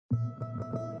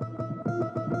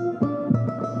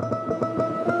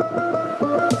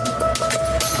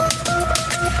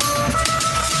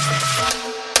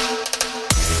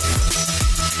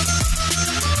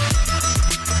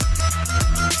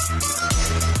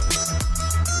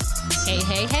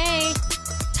Hey.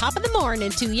 Top of the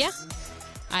morning to you.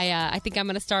 I think I'm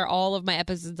going to start all of my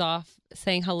episodes off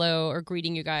saying hello or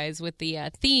greeting you guys with the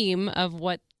theme of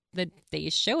what the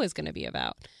day's show is going to be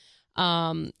about.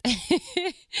 I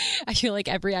feel like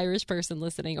every Irish person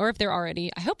listening, or if there are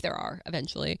any, I hope there are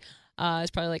eventually,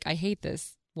 is probably like, I hate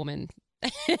this woman.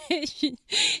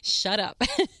 Shut up.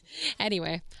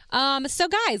 Anyway, so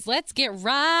guys, let's get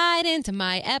right into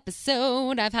my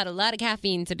episode. I've had a lot of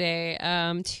caffeine today,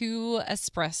 2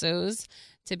 espressos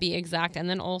to be exact, and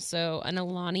then also an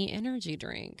Alani energy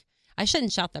drink. I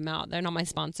shouldn't shout them out. They're not my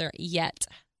sponsor yet.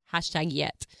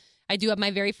 #yet. I do have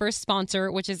my very first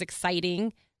sponsor, which is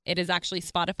exciting. It is actually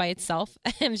Spotify itself.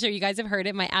 I'm sure you guys have heard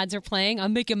it. My ads are playing.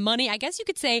 I'm making money. I guess you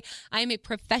could say I am a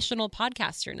professional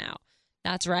podcaster now.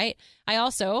 That's right. I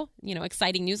also,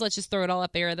 exciting news. Let's just throw it all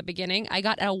up there at the beginning. I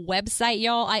got a website,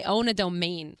 y'all. I own a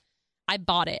domain. I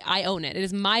bought it. I own it. It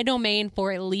is my domain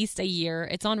for at least a year.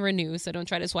 It's on renew, so don't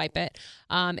try to swipe it.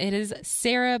 It is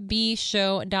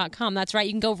sarahbshow.com. That's right.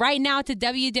 You can go right now to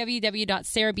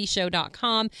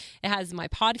www.sarahbshow.com. It has my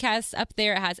podcast up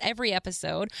there. It has every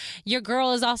episode. Your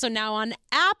girl is also now on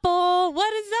Apple.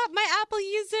 What is up, my Apple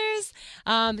users?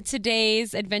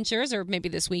 Today's adventures, or maybe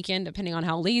this weekend, depending on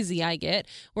how lazy I get,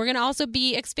 we're going to also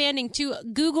be expanding to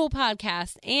Google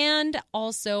Podcasts and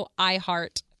also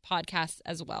iHeart podcasts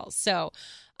as well. So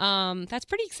that's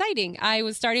pretty exciting. I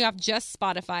was starting off just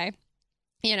Spotify.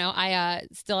 I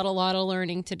still had a lot of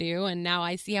learning to do, and now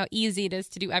I see how easy it is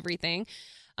to do everything.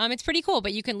 It's pretty cool,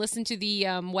 but you can listen to the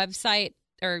website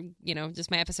or, just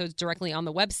my episodes directly on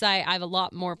the website. I have a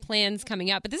lot more plans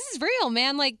coming up, but this is real,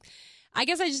 man. Like, I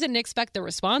guess I just didn't expect the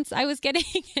response I was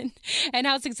getting and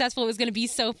how successful it was going to be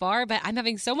so far, but I'm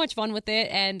having so much fun with it,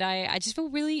 and I just feel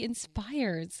really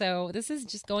inspired. So this is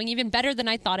just going even better than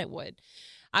I thought it would.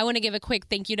 I want to give a quick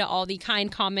thank you to all the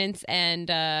kind comments and,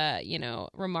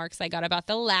 remarks I got about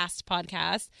the last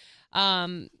podcast,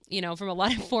 from a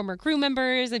lot of former crew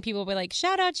members, and people were like,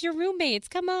 shout out to your roommates,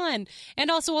 come on.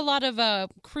 And also a lot of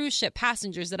cruise ship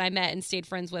passengers that I met and stayed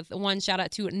friends with. One shout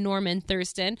out to Norman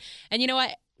Thurston. And you know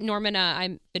what? Norman,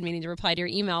 I've been meaning to reply to your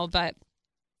email, but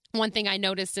one thing I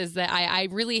noticed is that I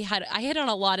hit on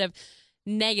a lot of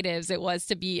negatives it was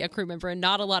to be a crew member and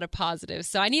not a lot of positives.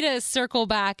 So I need to circle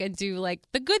back and do like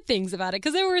the good things about it,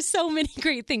 because there were so many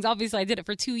great things. Obviously, I did it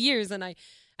for 2 years, and I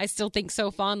still think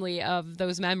so fondly of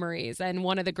those memories. And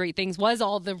one of the great things was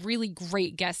all the really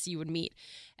great guests you would meet.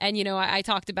 And, I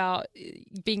talked about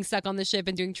being stuck on the ship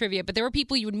and doing trivia, but there were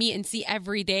people you would meet and see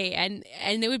every day. And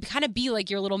it would kind of be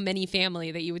like your little mini family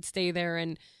that you would stay there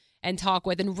and talk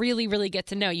with and really, really get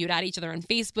to know. You'd add each other on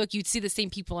Facebook. You'd see the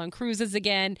same people on cruises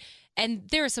again. And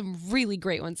there are some really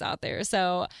great ones out there.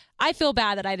 So I feel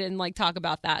bad that I didn't talk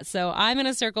about that. So I'm going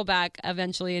to circle back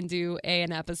eventually and do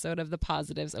an episode of the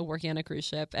positives of working on a cruise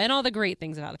ship and all the great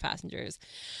things about the passengers.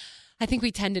 I think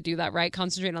we tend to do that, right?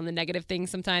 Concentrate on the negative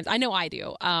things sometimes. I know I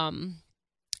do. And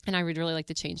I would really like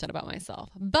to change that about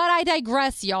myself. But I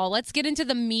digress, y'all. Let's get into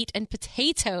the meat and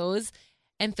potatoes,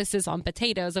 emphasis on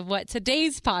potatoes, of what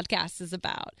today's podcast is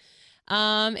about.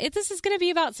 This is going to be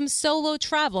about some solo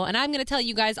travel, and I'm going to tell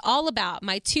you guys all about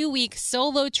my 2-week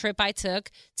solo trip I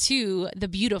took to the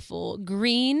beautiful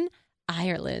Green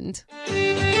Ireland.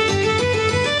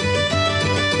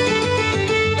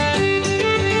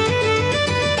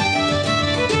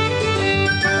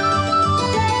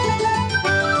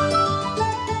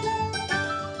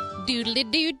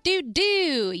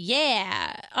 Doodly-doo-doo-doo.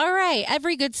 Yeah. All right.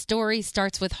 Every good story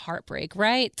starts with heartbreak,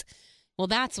 right? Well,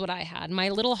 that's what I had. My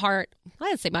little heart,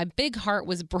 I'd say my big heart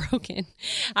was broken.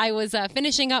 I was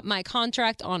finishing up my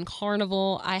contract on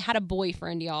Carnival. I had a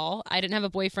boyfriend, y'all. I didn't have a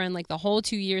boyfriend the whole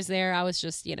 2 years there. I was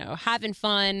just, having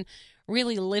fun,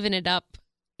 really living it up,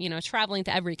 traveling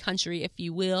to every country, if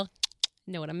you will.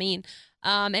 Know what I mean?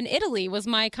 And Italy was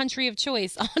my country of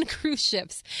choice on cruise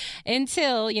ships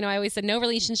until, I always said no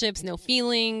relationships, no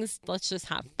feelings. Let's just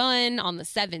have fun on the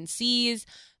 7 seas.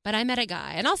 But I met a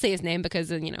guy, and I'll say his name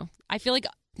because, I feel like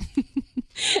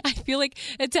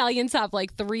Italians have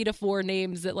 3 to 4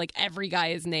 names that every guy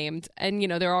is named. And,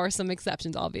 there are some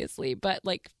exceptions, obviously, but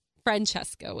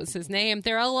Francesco was his name.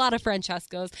 There are a lot of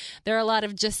Francescos. There are a lot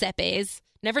of Giuseppes.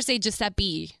 Never say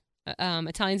Giuseppe.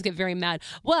 Italians get very mad.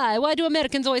 Why do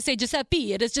Americans always say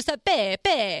Giuseppe? It is Giuseppe.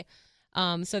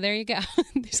 So there you go.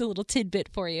 There's a little tidbit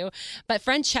for you. But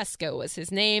Francesco was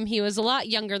his name. He was a lot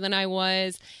younger than I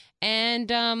was.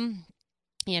 And,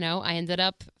 I ended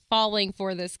up falling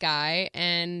for this guy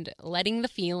and letting the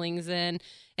feelings in.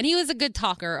 And he was a good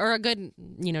talker, or a good,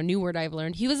 new word I've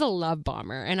learned. He was a love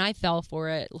bomber, and I fell for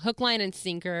it. Hook, line, and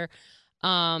sinker.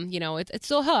 It's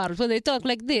so hard when they talk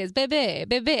like this, baby,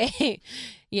 baby.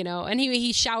 And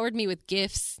he showered me with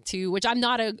gifts too, which I'm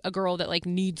not a girl that like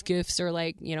needs gifts or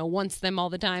like, wants them all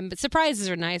the time, but surprises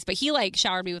are nice. But he like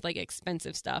showered me with like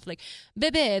expensive stuff, like,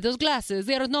 baby, those glasses,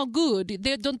 they are not good.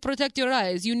 They don't protect your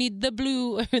eyes. You need the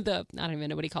blue, or I don't even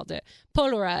know what he called it.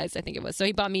 Polarized, I think it was. So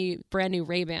he bought me brand new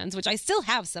Ray-Bans, which I still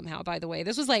have somehow, by the way.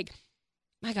 This was like,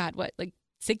 my God, what, like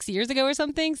 6 years ago or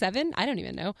something? 7? I don't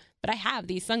even know. But I have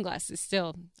these sunglasses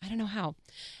still. I don't know how.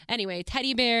 Anyway,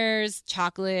 teddy bears,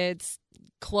 chocolates,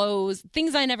 clothes,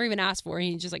 things I never even asked for.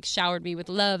 He just like showered me with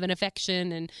love and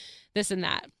affection and this and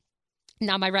that.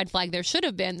 Now, my red flag there should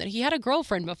have been that he had a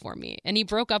girlfriend before me and he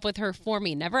broke up with her for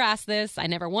me. Never asked this. I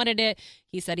never wanted it.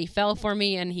 He said he fell for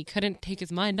me and he couldn't take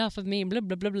his mind off of me. Blah,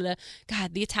 blah, blah, blah.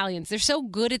 God, the Italians, they're so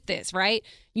good at this, right?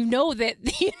 You know that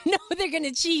they're going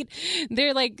to cheat.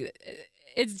 They're like,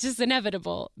 it's just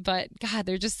inevitable. But God,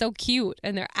 they're just so cute.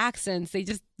 And their accents, they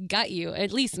just got you.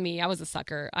 At least me. I was a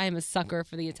sucker. I am a sucker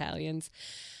for the Italians.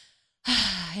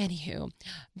 Anywho,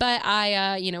 but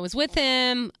I, was with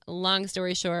him. Long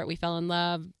story short, we fell in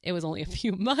love. It was only a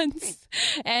few months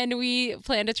and we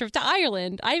planned a trip to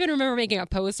Ireland. I even remember making a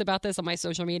post about this on my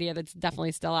social media that's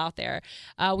definitely still out there.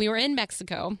 We were in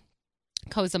Mexico,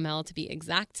 Cozumel to be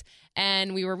exact,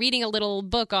 and we were reading a little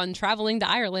book on traveling to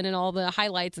Ireland and all the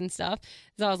highlights and stuff.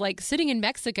 So I was like sitting in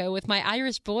Mexico with my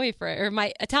Irish boyfriend or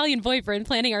my Italian boyfriend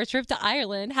planning our trip to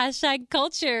Ireland.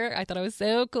 #culture. I thought it was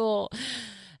so cool.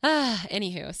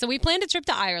 Anywho, so we planned a trip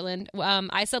to Ireland.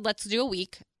 I said, let's do a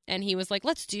week. And he was like,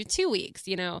 let's do 2 weeks.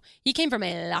 He came from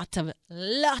a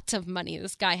lot of money.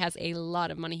 This guy has a lot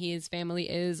of money. His family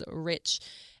is rich.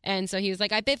 And so he was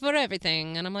like, I pay for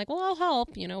everything. And I'm like, well, I'll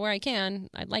help, where I can.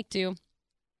 I'd like to.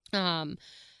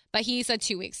 But he said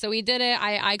 2 weeks. So we did it.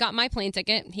 I got my plane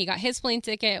ticket. He got his plane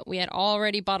ticket. We had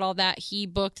already bought all that. He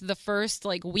booked the first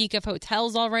week of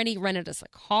hotels already, rented us a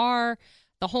car,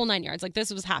 the whole 9 yards.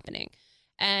 This was happening.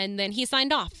 And then he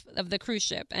signed off of the cruise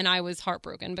ship. And I was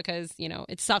heartbroken because,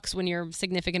 it sucks when your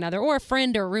significant other or a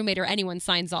friend or roommate or anyone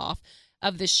signs off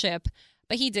of the ship.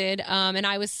 But he did. And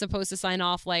I was supposed to sign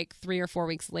off 3 or 4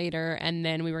 weeks later. And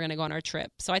then we were going to go on our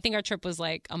trip. So I think our trip was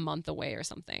a month away or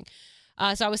something.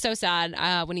 So I was so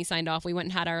sad when he signed off. We went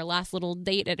and had our last little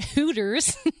date at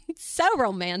Hooters. So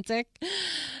romantic.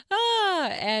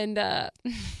 And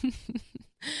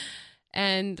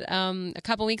a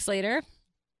couple weeks later,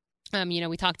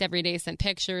 we talked every day, sent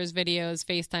pictures, videos,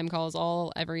 FaceTime calls,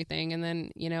 everything. And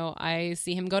then, I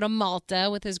see him go to Malta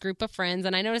with his group of friends.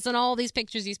 And I noticed in all these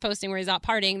pictures he's posting where he's out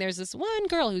partying, there's this one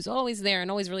girl who's always there and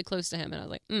always really close to him. And I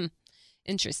was like,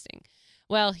 interesting.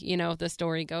 Well, the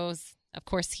story goes, of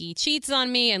course, he cheats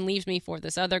on me and leaves me for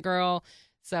this other girl.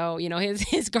 So,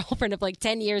 his girlfriend of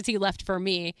 10 years, he left for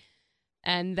me.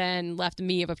 And then left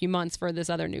me of a few months for this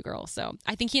other new girl. So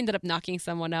I think he ended up knocking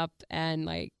someone up and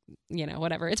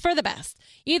whatever. It's for the best.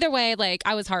 Either way,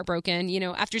 I was heartbroken.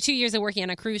 After 2 years of working on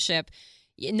a cruise ship,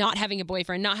 not having a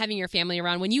boyfriend, not having your family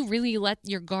around, when you really let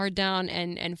your guard down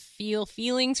and feel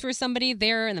feelings for somebody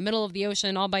there in the middle of the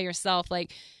ocean all by yourself,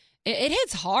 it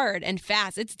hits hard and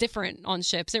fast. It's different on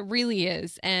ships. It really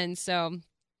is. And so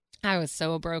I was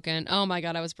so broken. Oh my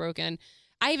God, I was broken.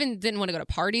 I even didn't want to go to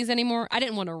parties anymore. I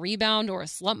didn't want a rebound or a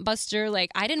slump buster.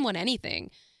 I didn't want anything.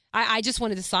 I just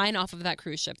wanted to sign off of that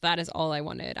cruise ship. That is all I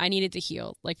wanted. I needed to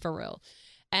heal, for real.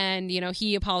 And,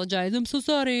 he apologized. I'm so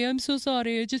sorry.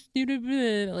 I just needed,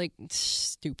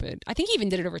 stupid. I think he even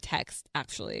did it over text,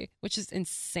 actually, which is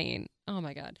insane. Oh,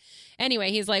 my God.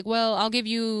 Anyway, he's like, well, I'll give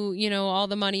you, all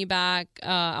the money back.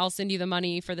 I'll send you the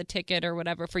money for the ticket or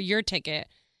whatever, for your ticket.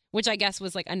 Which I guess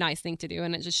was a nice thing to do.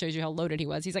 And it just shows you how loaded he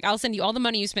was. He's like, I'll send you all the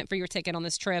money you spent for your ticket on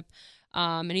this trip.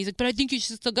 And he's like, but I think you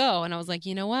should still go. And I was like,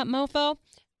 you know what, mofo?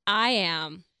 I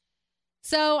am.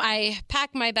 So I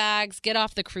pack my bags, get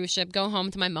off the cruise ship, go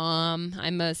home to my mom.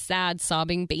 I'm a sad,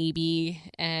 sobbing baby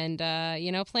and,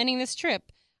 planning this trip.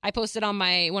 I posted on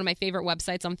one of my favorite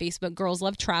websites on Facebook, Girls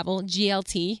Love Travel,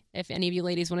 GLT. If any of you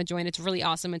ladies want to join, it's really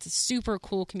awesome. It's a super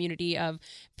cool community of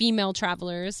female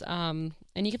travelers. And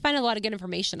you can find a lot of good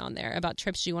information on there about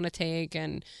trips you want to take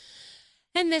and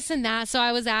this and that. So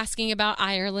I was asking about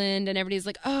Ireland and everybody's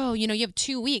like, oh, you have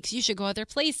 2 weeks. You should go other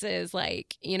places.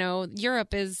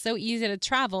 Europe is so easy to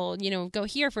travel. Go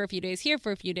here for a few days, here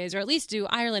for a few days, or at least do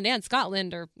Ireland and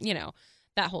Scotland or,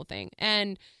 that whole thing.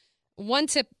 And one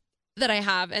tip that I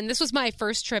have, and this was my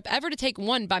first trip ever to take,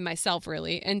 one, by myself,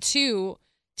 really, and two,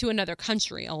 to another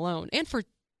country alone. And for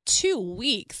 2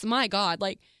 weeks, my God,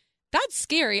 that's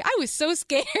scary. I was so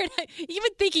scared.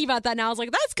 Even thinking about that now, I was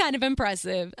like, that's kind of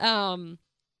impressive.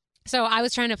 So I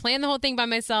was trying to plan the whole thing by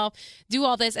myself, do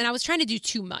all this, and I was trying to do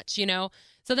too much,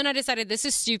 So then I decided this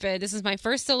is stupid. This is my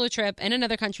first solo trip in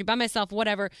another country by myself,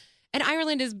 whatever. And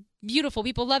Ireland is beautiful.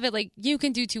 People love it. Like, you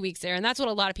can do 2 weeks there. And that's what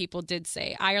a lot of people did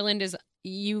say. Ireland is,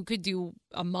 you could do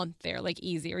a month there, like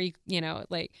easy, or,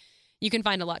 like you can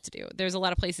find a lot to do. There's a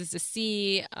lot of places to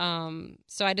see.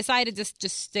 So I decided to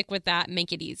just stick with that,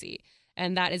 make it easy.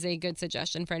 And that is a good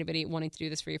suggestion for anybody wanting to do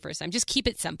this for your first time. Just keep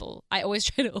it simple. I always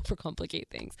try to overcomplicate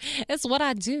things. It's what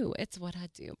I do.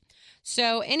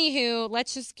 So anywho,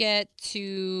 let's just get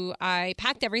to, I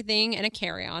packed everything in a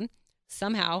carry-on.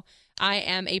 Somehow I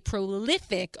am a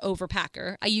prolific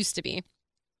overpacker. I used to be.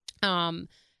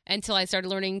 Until I started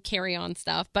learning carry-on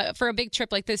stuff. But for a big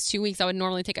trip like this, 2 weeks, I would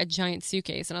normally take a giant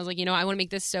suitcase. And I was like, I want to make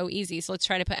this so easy. So let's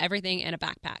try to put everything in a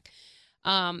backpack.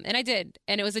 And I did.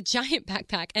 And it was a giant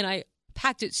backpack. And I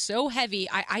packed it so heavy.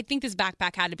 I think this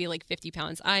backpack had to be like 50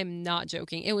 pounds. I'm not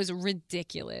joking. It was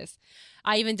ridiculous.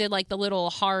 I even did like the little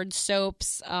hard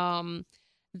soaps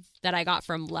that I got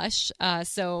from Lush.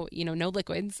 So, no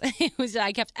liquids.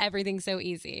 I kept everything so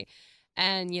easy.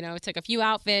 And, took a few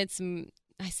outfits.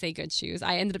 I say good shoes.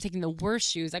 I ended up taking the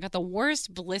worst shoes. I got the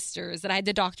worst blisters that I had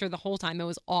to doctor the whole time. It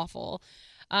was awful.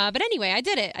 But anyway, I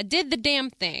did it. I did the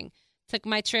damn thing. Took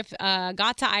my trip,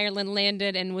 got to Ireland,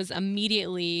 landed, and was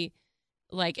immediately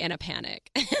like in a panic.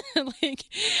 Like,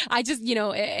 I just,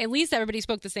 at least everybody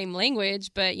spoke the same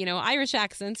language, but, Irish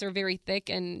accents are very thick,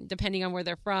 and depending on where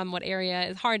they're from, what area,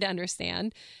 is hard to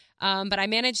understand. But I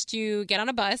managed to get on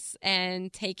a bus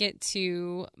and take it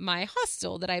to my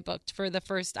hostel that I booked for the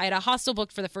first. I had a hostel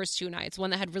booked for the first 2 nights, one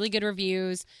that had really good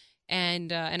reviews,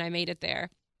 and I made it there.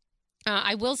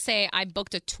 I will say I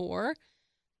booked a tour.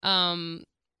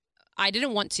 I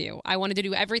didn't want to. I wanted to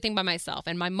do everything by myself,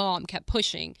 and my mom kept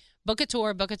pushing. Book a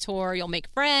tour. You'll make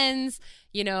friends.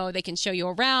 They can show you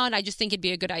around. I just think it'd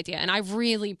be a good idea. And I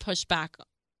really pushed back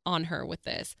on her with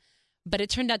this, but it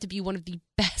turned out to be one of the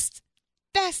best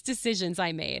decisions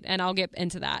I made, and I'll get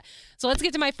into that. So let's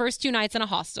get to my first 2 nights in a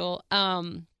hostel.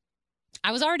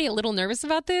 I was already a little nervous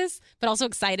about this, but also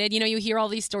excited. You hear all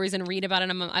these stories and read about it,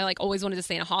 and I always wanted to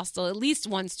stay in a hostel at least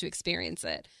once to experience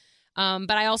it.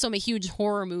 But I also am a huge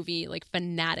horror movie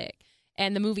fanatic.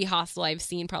 And the movie Hostel I've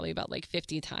seen probably about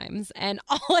 50 times. And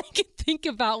all I could think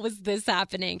about was this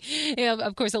happening.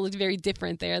 Of course, it looked very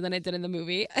different there than it did in the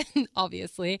movie,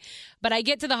 obviously. But I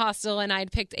get to the hostel and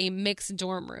I'd picked a mixed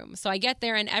dorm room. So I get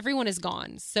there and everyone is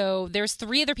gone. So there's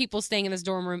 3 other people staying in this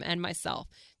dorm room and myself.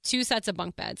 2 sets of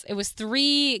bunk beds. It was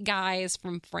 3 guys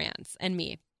from France and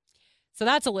me. So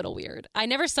that's a little weird. I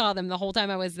never saw them the whole time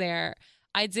I was there.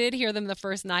 I did hear them the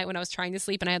first night when I was trying to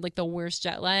sleep, and I had the worst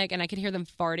jet lag, and I could hear them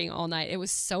farting all night. It was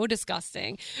so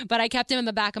disgusting. But I kept them in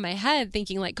the back of my head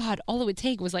thinking God, all it would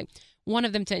take was one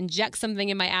of them to inject something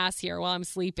in my ass here while I'm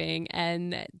sleeping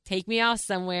and take me off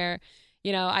somewhere.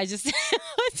 I just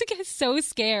was so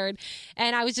scared,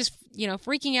 and I was just,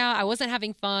 freaking out. I wasn't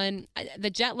having fun. The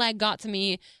jet lag got to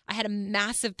me. I had a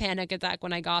massive panic attack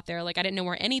when I got there. I didn't know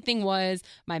where anything was.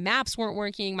 My maps weren't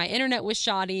working. My internet was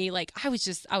shoddy. I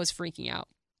was freaking out.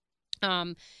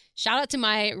 Shout out to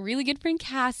my really good friend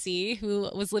Cassie, who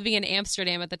was living in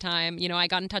Amsterdam at the time. I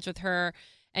got in touch with her,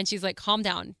 and she's like, calm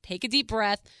down, take a deep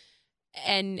breath.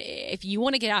 And if you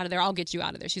want to get out of there, I'll get you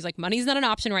out of there. She's like, money's not an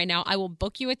option right now. I will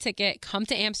book you a ticket. Come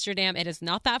to Amsterdam. It is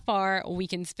not that far. We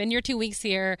can spend your 2 weeks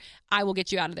here. I will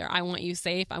get you out of there. I want you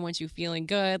safe. I want you feeling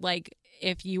good.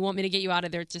 If you want me to get you out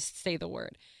of there, just say the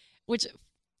word. Which,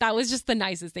 that was just the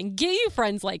nicest thing. Get you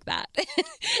friends like that.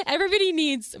 Everybody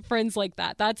needs friends like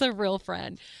that. That's a real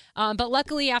friend. But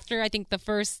luckily, after I think the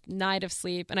first night of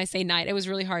sleep, and I say night, it was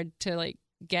really hard to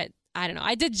get. I don't know.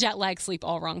 I did jet lag sleep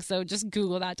all wrong. So just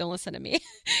Google that. Don't listen to me.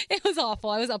 It was awful.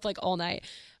 I was up all night,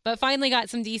 but finally got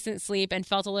some decent sleep and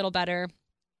felt a little better.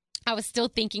 I was still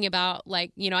thinking about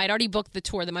I'd already booked the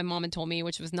tour that my mom had told me,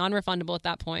 which was non-refundable at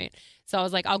that point. So I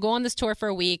was like, I'll go on this tour for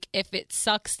a week. If it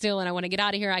sucks still and I want to get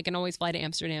out of here, I can always fly to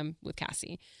Amsterdam with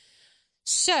Cassie.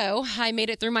 So I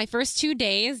made it through my first 2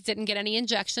 days, didn't get any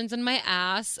injections in my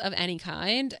ass of any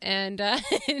kind, and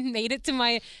made it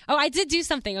to I did do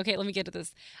something. Okay, let me get to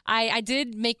this. I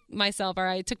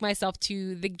took myself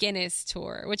to the Guinness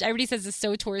tour, which everybody says is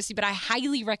so touristy, but I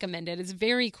highly recommend it. It's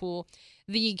very cool.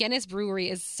 The Guinness Brewery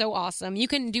is so awesome. You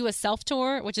can do a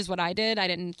self-tour, which is what I did. I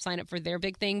didn't sign up for their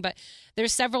big thing, but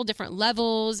there's several different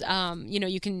levels.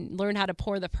 You can learn how to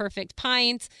pour the perfect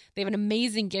pint. They have an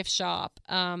amazing gift shop.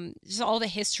 Just all the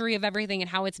history of everything and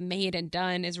how it's made and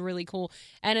done is really cool.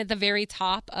 And at the very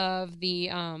top of the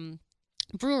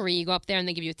brewery, you go up there and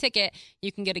they give you a ticket.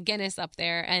 You can get a Guinness up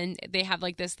there, and they have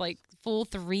this full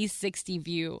 360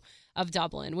 view of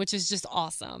Dublin, which is just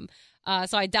awesome.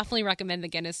 So I definitely recommend the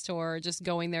Guinness tour. Just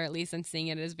going there at least and seeing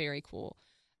it is very cool.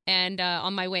 And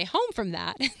on my way home from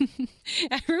that,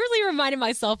 I really reminded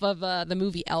myself of the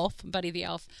movie Elf, Buddy the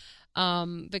Elf,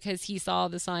 because he saw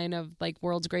the sign of like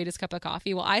world's greatest cup of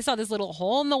coffee. Well, I saw this little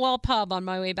hole in the wall pub on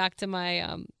my way back to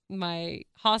my my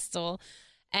hostel,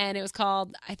 and it was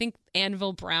called, I think,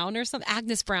 Anvil Brown or something.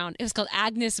 Agnes Brown. It was called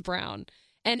Agnes Brown.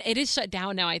 And it is shut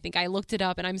down now, I think. I looked it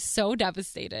up and I'm so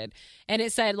devastated. And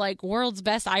it said like world's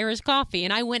best Irish coffee.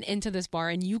 And I went into this bar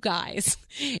and you guys,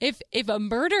 if a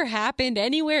murder happened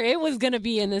anywhere, it was going to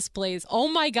be in this place. Oh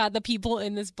my God, the people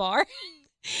in this bar.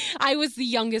 I was the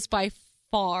youngest by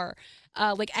far.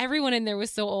 Like everyone in there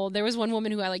was so old. There was one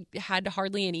woman who had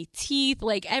hardly any teeth.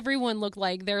 Like everyone looked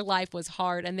like their life was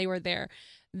hard and they were there.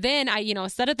 Then I,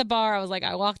 sat at the bar. I was like,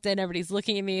 I walked in, everybody's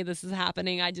looking at me. This is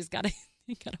happening. I just got to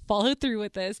follow through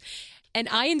with this. And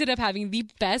I ended up having the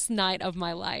best night of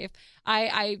my life.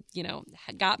 I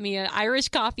got me an Irish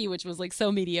coffee, which was like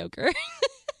so mediocre,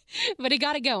 but it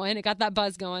got it going. It got that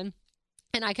buzz going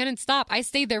and I couldn't stop. I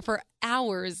stayed there for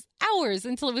hours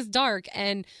until it was dark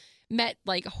and met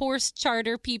like horse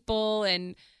charter people.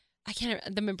 And I can't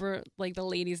remember like the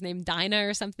lady's name, Dinah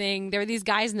or something. There were these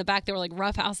guys in the back that were like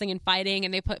roughhousing and fighting,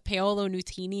 and they put Paolo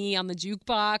Nutini on the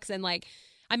jukebox. And like,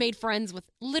 I made friends with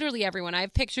literally everyone. I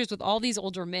have pictures with all these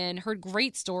older men, heard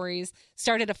great stories,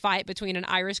 started a fight between an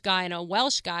Irish guy and a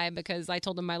Welsh guy because I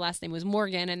told them my last name was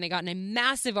Morgan, and they got in a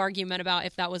massive argument about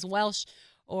if that was Welsh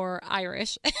or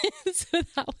Irish. So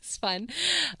that was fun.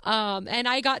 And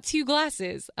I got 2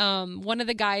 glasses. One of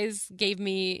the guys gave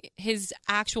me his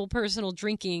actual personal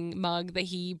drinking mug that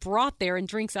he brought there and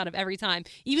drinks out of every time.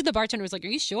 Even the bartender was like, "Are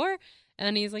you sure?"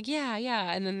 And he's like,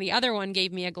 yeah. And then the other one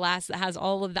gave me a glass that has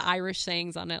all of the Irish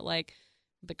sayings on it, like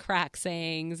the crack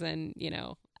sayings and,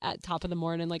 at top of the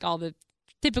morning, like all the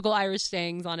typical Irish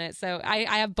sayings on it. So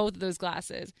I have both of those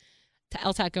glasses. To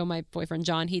El Taco, my boyfriend,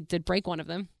 John, he did break one of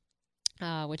them,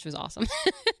 which was awesome.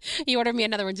 He ordered me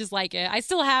another one just like it. I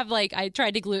still have, I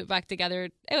tried to glue it back together.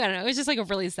 I don't know. It was just like a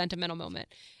really sentimental moment.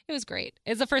 It was great.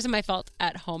 It's the first time I felt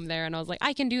at home there. And I was like,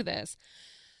 I can do this.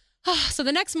 So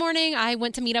the next morning, I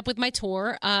went to meet up with my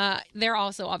tour. They're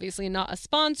also obviously not a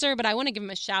sponsor, but I want to give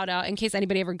them a shout out in case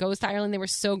anybody ever goes to Ireland. They were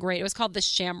so great. It was called the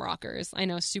Shamrockers. I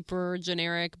know, super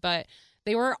generic, but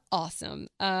they were awesome.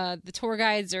 The tour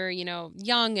guides are,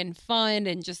 young and fun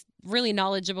and just really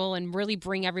knowledgeable and really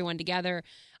bring everyone together.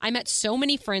 I met so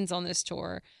many friends on this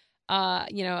tour.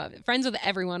 Friends with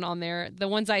everyone on there. The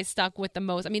ones I stuck with the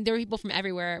most. I mean, there were people from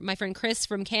everywhere. My friend Chris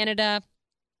from Canada.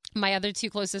 My other 2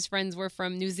 closest friends were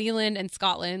from New Zealand and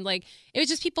Scotland. Like, it was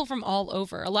just people from all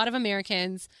over. A lot of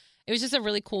Americans. It was just a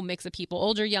really cool mix of people,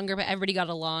 older, younger, but everybody got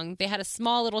along. They had a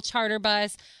small little charter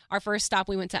bus. Our first stop,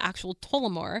 we went to actual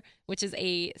Tullamore, which is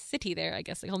a city there, I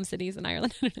guess, like home cities in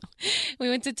Ireland. I don't know. We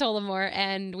went to Tullamore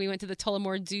and we went to the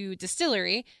Tullamore Dew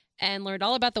distillery and learned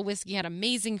all about the whiskey, had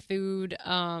amazing food.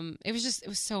 It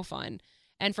was so fun.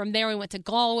 And from there, we went to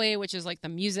Galway, which is like the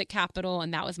music capital.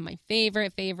 And that was my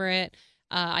favorite.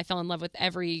 I fell in love with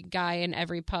every guy in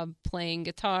every pub playing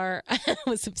guitar. I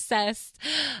was obsessed.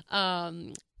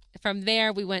 From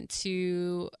there, we went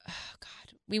to,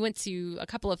 a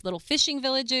couple of little fishing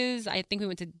villages. I think we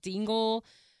went to Dingle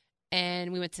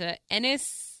and we went to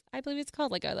Ennis, I believe it's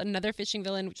called, like another fishing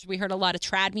village, which we heard a lot of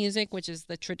trad music, which is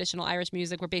the traditional Irish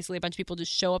music where basically a bunch of people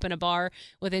just show up in a bar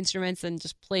with instruments and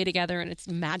just play together. And it's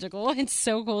magical. It's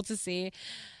so cool to see.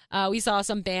 We saw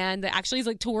some band that actually is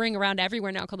like touring around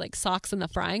everywhere now called like Socks in the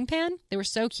Frying Pan. They were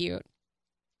so cute.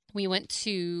 We went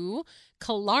to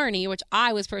Killarney, which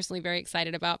I was personally very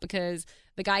excited about because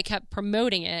the guy kept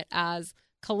promoting it as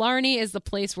Killarney is the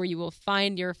place where you will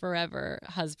find your forever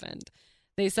husband.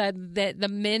 They said that the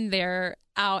men there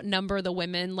outnumber the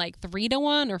women like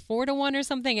 3-1 or 4-1 or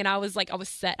something. And I was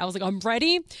set. I was like, I'm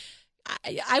ready.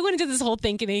 I went into this whole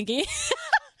thinking. Thinking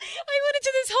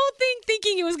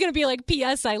it was going to be like,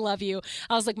 P.S. I love you.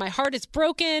 I was like, my heart is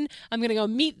broken. I'm going to go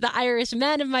meet the Irish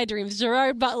man of my dreams.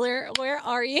 Gerard Butler, where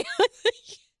are you?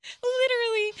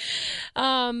 Literally.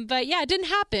 But yeah, it didn't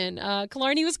happen.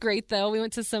 Killarney was great though. We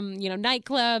went to some,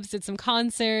 nightclubs, did some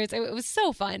concerts. It was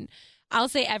so fun. I'll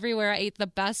say everywhere I ate the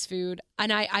best food,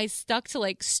 and I stuck to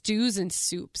like stews and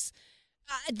soups.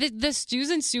 The stews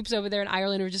and soups over there in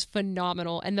Ireland are just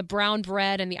phenomenal. And the brown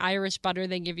bread and the Irish butter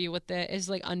they give you with it is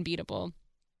like unbeatable.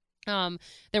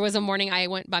 There was a morning I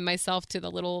went by myself to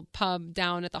the little pub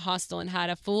down at the hostel and had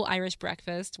a full Irish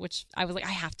breakfast, which I was like,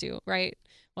 I have to, right?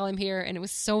 While I'm here. And it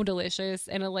was so delicious.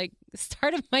 And it like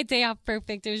started my day off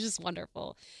perfect. It was just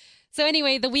wonderful. So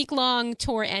anyway, the week-long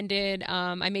tour ended.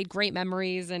 I made great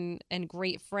memories and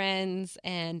great friends.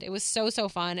 And it was so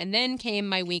fun. And then came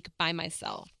my week by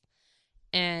myself.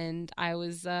 And I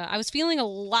was feeling a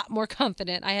lot more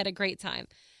confident. I had a great time.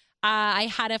 I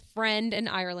had a friend in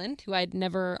Ireland who I'd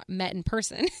never met in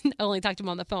person. I only talked to him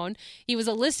on the phone. He was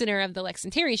a listener of the Lex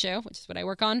and Terry show, which is what I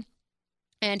work on.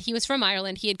 And he was from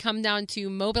Ireland. He had come down to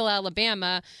Mobile,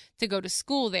 Alabama to go to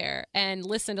school there and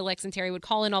listen to Lex and Terry, would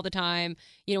call in all the time.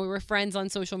 We were friends on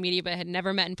social media, but had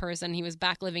never met in person. He was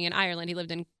back living in Ireland. He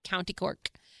lived in County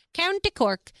Cork.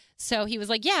 So he was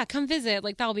like, yeah, come visit.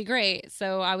 Like, that'll be great.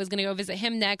 So I was going to go visit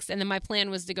him next. And then my plan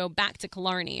was to go back to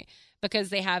Killarney because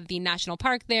they have the national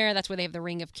park there. That's where they have the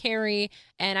Ring of Kerry.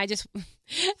 And I just, this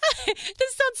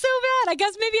sounds so bad. I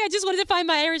guess maybe I just wanted to find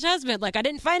my Irish husband. Like, I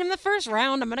didn't find him the first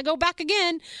round. I'm going to go back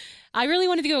again. I really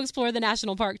wanted to go explore the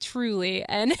national park truly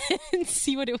and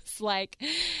see what it was like.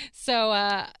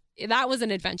 So, that was an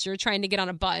adventure, trying to get on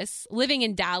a bus. Living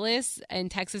in Dallas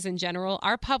and Texas in general,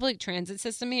 our public transit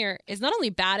system here is not only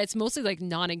bad, it's mostly like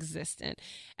non-existent.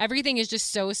 Everything is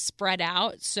just so spread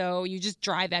out. So you just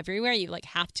drive everywhere. You like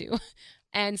have to.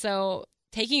 And so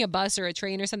taking a bus or a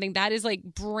train or something, that is like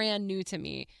brand new to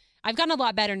me. I've gotten a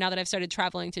lot better now that I've started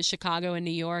traveling to Chicago and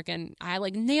New York, and I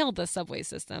like nailed the subway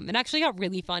system. It actually got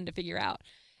really fun to figure out.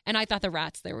 And I thought the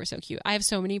rats there were so cute. I have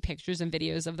so many pictures and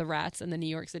videos of the rats in the New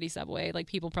York City subway. Like,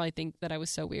 people probably think that I was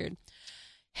so weird.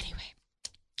 Anyway,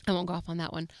 I won't go off on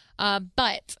that one.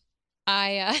 But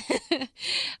I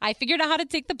I figured out how to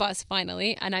take the bus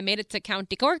finally, and I made it to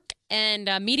County Cork. And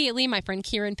immediately my friend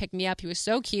Kieran picked me up. He was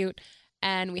so cute.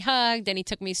 And we hugged, and he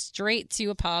took me straight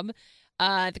to a pub.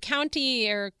 The county,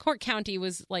 or Cork County,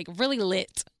 was like really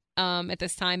lit at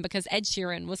this time because Ed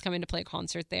Sheeran was coming to play a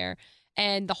concert there.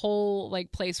 And the whole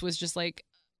like place was just like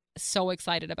so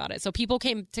excited about it. So people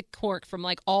came to Cork from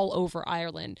like all over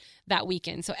Ireland that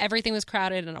weekend. So everything was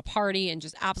crowded and a party and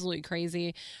just absolutely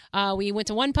crazy. We went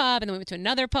to one pub and then we went to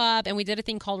another pub and we did a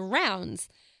thing called rounds.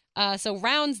 So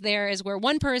rounds there is where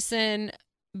one person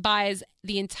buys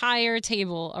the entire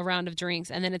table a round of drinks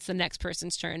and then it's the next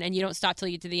person's turn and you don't stop till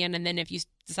you get to the end. And then if you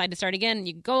decide to start again,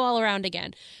 you go all around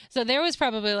again. So there was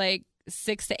probably like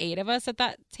 6 to 8 of us at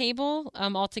that table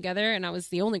all together, and I was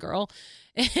the only girl.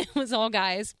 It was all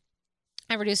guys.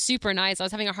 Everybody was super nice. I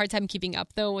was having a hard time keeping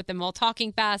up though with them all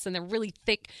talking fast, and they're really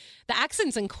thick. The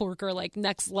accents in Cork are like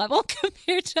next level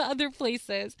compared to other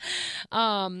places.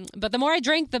 But the more I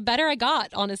drank, the better I got,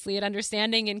 honestly, at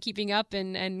understanding and keeping up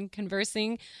and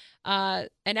conversing. And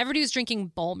everybody was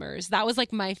drinking Bulmers. That was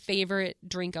like my favorite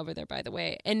drink over there, by the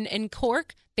way. And in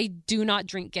Cork, they do not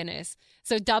drink Guinness.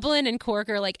 So Dublin and Cork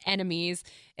are like enemies.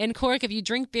 In Cork, if you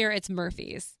drink beer, it's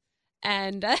Murphy's.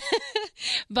 And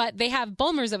but they have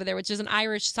Bulmers over there, which is an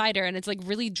Irish cider, and it's like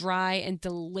really dry and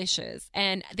delicious.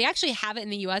 And they actually have it in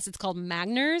the US. It's called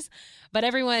Magners, but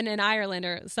everyone in Ireland,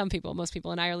 or most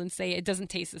people in Ireland, say it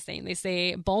doesn't taste the same. They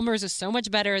say Bulmers is so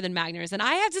much better than Magners. And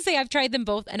I have to say I've tried them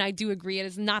both, and I do agree it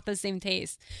is not the same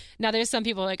taste. Now there's some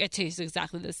people like it tastes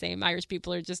exactly the same. Irish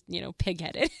people are just,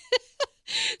 pig-headed.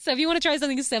 So if you want to try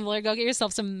something similar, go get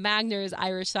yourself some Magners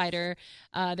Irish cider.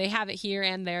 They have it here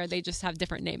and there. They just have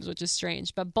different names, which is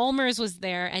strange. But Bulmers was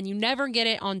there, and you never get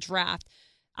it on draft.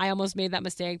 I almost made that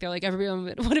mistake. They're like, everyone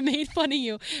would have made fun of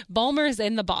you. Bulmers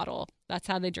in the bottle. That's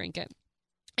how they drink it.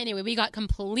 Anyway, we got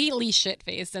completely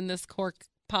shit-faced in this Cork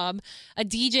pub. A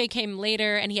DJ came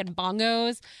later, and he had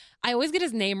bongos. I always get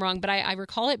his name wrong, but I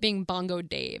recall it being Bongo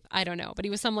Dave. I don't know. But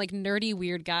he was some like nerdy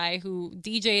weird guy who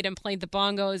DJ'd and played the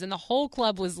bongos, and the whole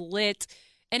club was lit.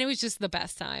 And it was just the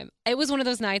best time. It was one of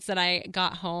those nights that I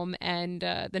got home and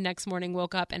the next morning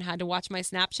woke up and had to watch my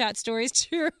Snapchat stories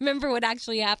to remember what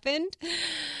actually happened.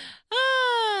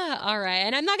 All right.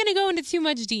 And I'm not going to go into too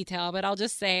much detail, but I'll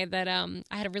just say that I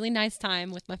had a really nice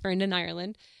time with my friend in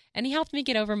Ireland, and he helped me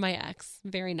get over my ex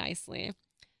very nicely.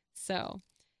 So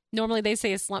normally they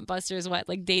say a slump buster is what?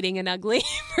 Like dating an ugly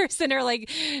person or like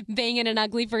banging an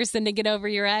ugly person to get over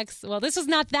your ex. Well, this was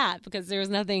not that because there was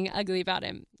nothing ugly about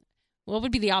him. What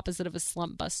would be the opposite of a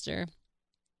slump buster?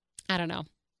 I don't know.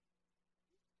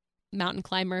 Mountain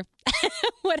climber.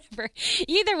 Whatever.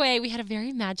 Either way, we had a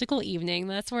very magical evening.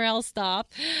 That's where I'll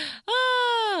stop.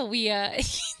 Oh, we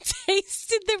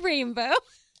tasted the rainbow.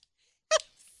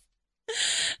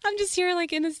 I'm just here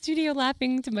like in the studio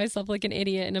laughing to myself like an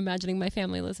idiot and imagining my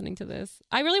family listening to this.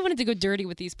 I really wanted to go dirty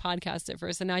with these podcasts at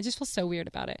first, and now I just feel so weird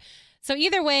about it. So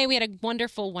either way, we had a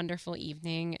wonderful, wonderful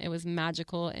evening. It was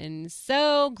magical and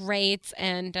so great.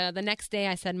 And the next day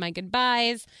I said my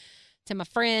goodbyes to my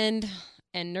friend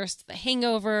and nursed the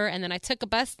hangover. And then I took a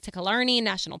bus to Killarney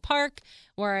National Park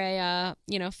where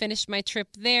I, finished my trip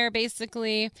there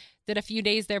basically. Did a few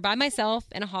days there by myself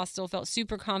in a hostel, felt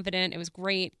super confident. It was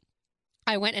great.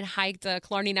 I went and hiked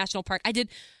Killarney National Park. I did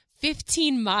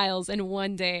 15 miles in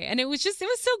one day, and it was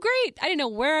so great. I didn't know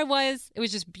where I was. It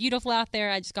was just beautiful out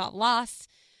there. I just got lost.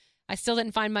 I still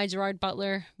didn't find my Gerard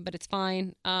Butler, but it's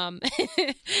fine.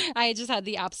 I just had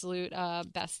the absolute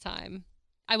best time.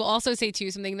 I will also say, too,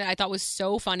 something that I thought was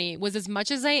so funny was as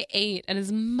much as I ate and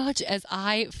as much as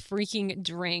I freaking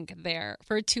drank there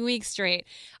for 2 weeks straight,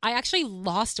 I actually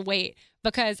lost weight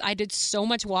because I did so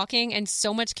much walking and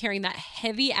so much carrying that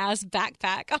heavy-ass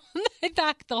backpack on my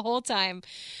back the whole time.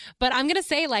 But I'm going to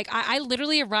say, like, I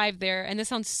literally arrived there, and this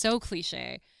sounds so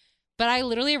cliche, but I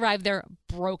literally arrived there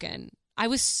broken. I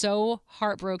was so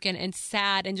heartbroken and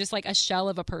sad and just like a shell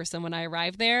of a person when I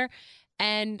arrived there.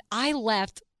 And I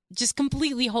left just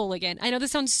completely whole again. I know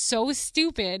this sounds so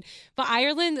stupid, but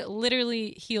Ireland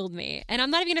literally healed me. And I'm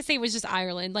not even going to say it was just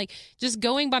Ireland. Like, just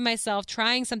going by myself,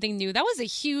 trying something new, that was a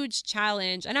huge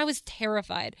challenge. And I was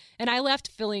terrified. And I left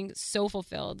feeling so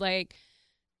fulfilled. Like,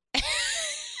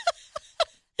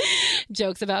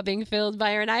 jokes about being filled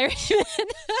by an Irishman.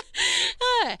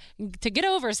 To get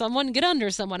over someone, get under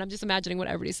someone. I'm just imagining what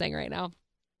everybody's saying right now.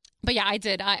 But yeah, I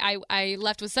did. I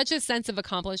left with such a sense of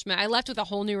accomplishment. I left with a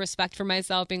whole new respect for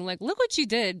myself, being like, look what you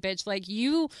did, bitch. Like,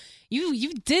 you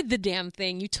did the damn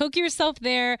thing. You took yourself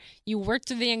there. You worked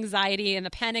through the anxiety and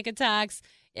the panic attacks.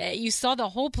 You saw the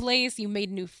whole place. You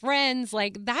made new friends.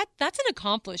 Like, that's an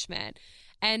accomplishment.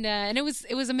 And it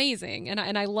was amazing.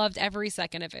 And I loved every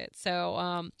second of it.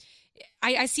 So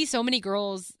I see so many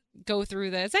girls go through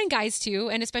this, and guys too,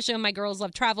 and especially on my Girls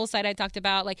Love Travel site I talked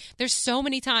about. Like, there's so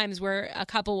many times where a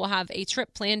couple will have a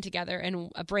trip planned together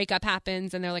and a breakup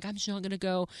happens and they're like, I'm just not gonna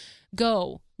go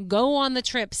on the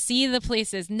trip, see the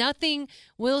places. Nothing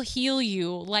will heal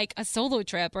you like a solo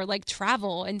trip or like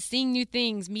travel and seeing new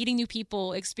things, meeting new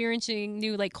people, experiencing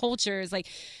new like cultures. Like,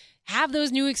 have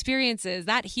those new experiences.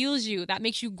 That heals you, that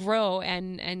makes you grow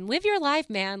and live your life,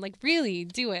 man. Like, really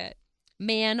do it,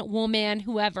 man, woman,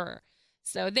 whoever.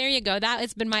 So there you go. That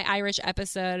has been my Irish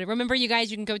episode. Remember, you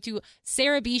guys, you can go to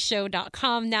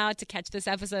sarahbshow.com now to catch this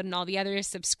episode and all the others.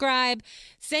 Subscribe.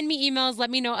 Send me emails. Let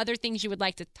me know other things you would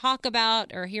like to talk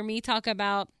about or hear me talk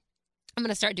about. I'm going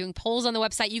to start doing polls on the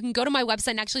website. You can go to my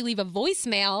website and actually leave a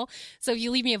voicemail. So if you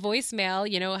leave me a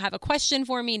voicemail, have a question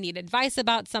for me, need advice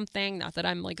about something, not that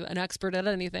I'm like an expert at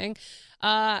anything,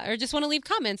 or just want to leave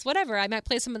comments, whatever. I might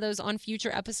play some of those on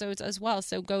future episodes as well.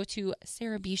 So go to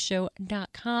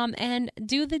sarahbshow.com and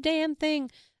do the damn thing.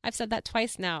 I've said that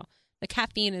twice now. The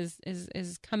caffeine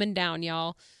is coming down,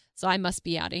 y'all. So I must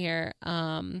be out of here.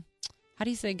 How do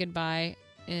you say goodbye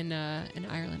in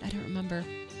Ireland? I don't remember.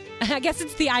 I guess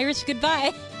it's the Irish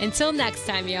goodbye. Until next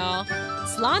time, y'all.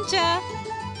 Sláinte!